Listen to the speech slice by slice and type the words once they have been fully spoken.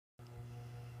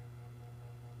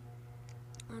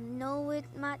I know it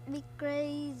might be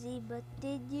crazy, but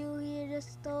did you hear the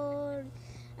story?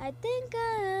 I think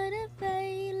I heard a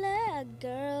tale, a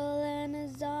girl and a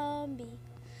zombie.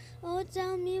 Oh,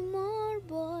 tell me more,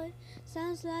 boy.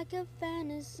 Sounds like a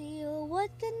fantasy. Oh, what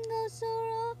can go so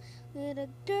wrong with a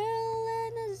girl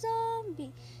and a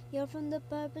zombie? You're from the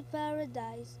perfect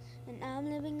paradise, and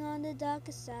I'm living on the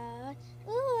darker side.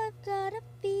 Oh, I've got a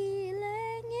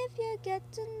feeling if you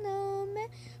get to know me,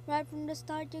 right from the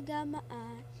start you got my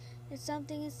eye, and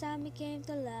something inside me came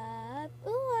to life.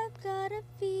 Oh, I've got a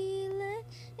feeling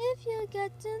if you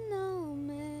get to know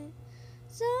me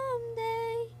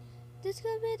someday. This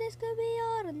could be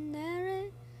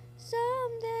ordinary.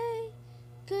 Someday,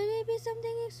 could it be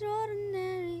something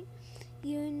extraordinary?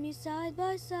 You and me side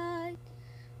by side,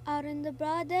 out in the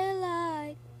broad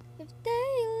daylight. If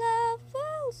they laugh,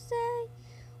 we'll say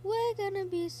we're gonna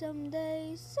be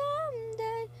someday,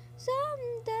 someday,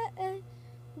 someday.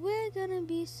 We're gonna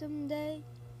be someday.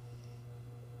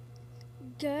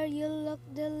 Girl, you look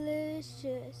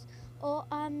delicious. Oh,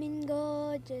 I mean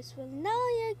gorgeous. Well, now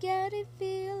you're getting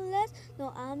fearless.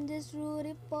 No, I'm just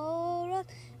rooting for us.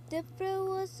 Different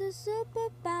was a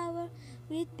superpower.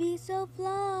 We'd be so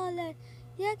flawless.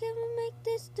 Yeah, can we make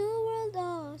this two world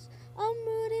ours? I'm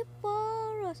rooting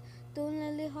for us.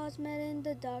 Donnely hearts met in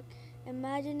the dark.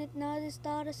 Imagine it now, just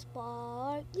start a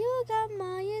spark. You got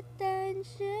my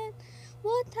attention.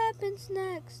 What happens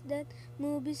next? Then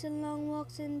movies and long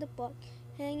walks in the park,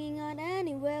 hanging out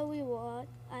anywhere we want.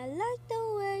 I like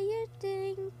the way you're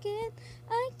thinking.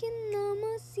 I can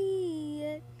almost see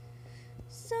it.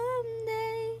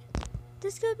 Someday,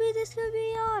 this could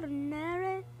be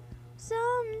ordinary.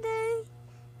 Someday,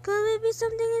 could we be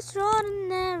something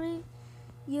extraordinary?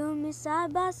 You and me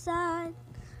side by side,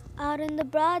 out in the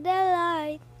broad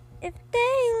daylight. If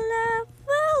they laugh,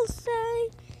 we'll say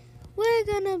we're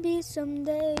gonna be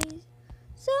someday,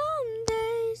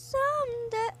 someday,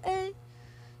 someday.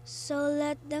 So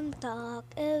let them talk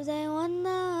if they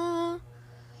wanna.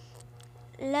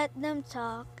 Let them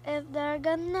talk if they're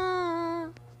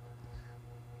gonna.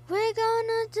 We're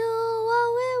gonna do what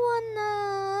we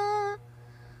wanna.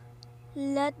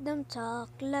 Let them talk,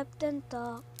 let them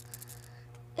talk.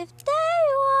 If they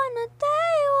wanna,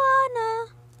 they wanna.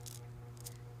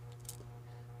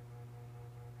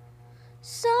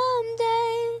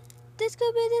 Someday, this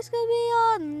could be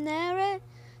ordinary.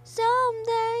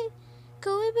 Someday,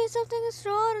 could we be something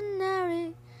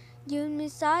extraordinary? You and me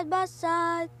side by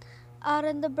side, out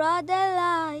in the broad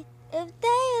daylight. If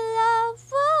they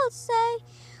laugh, we'll say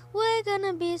we're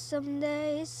gonna be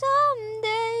someday,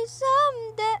 someday,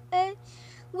 someday.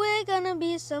 We're gonna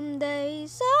be someday,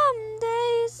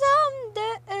 someday,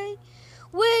 someday.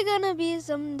 We're gonna be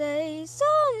someday,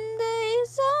 someday,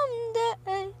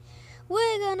 someday.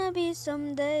 We're gonna be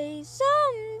someday,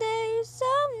 someday,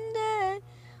 someday.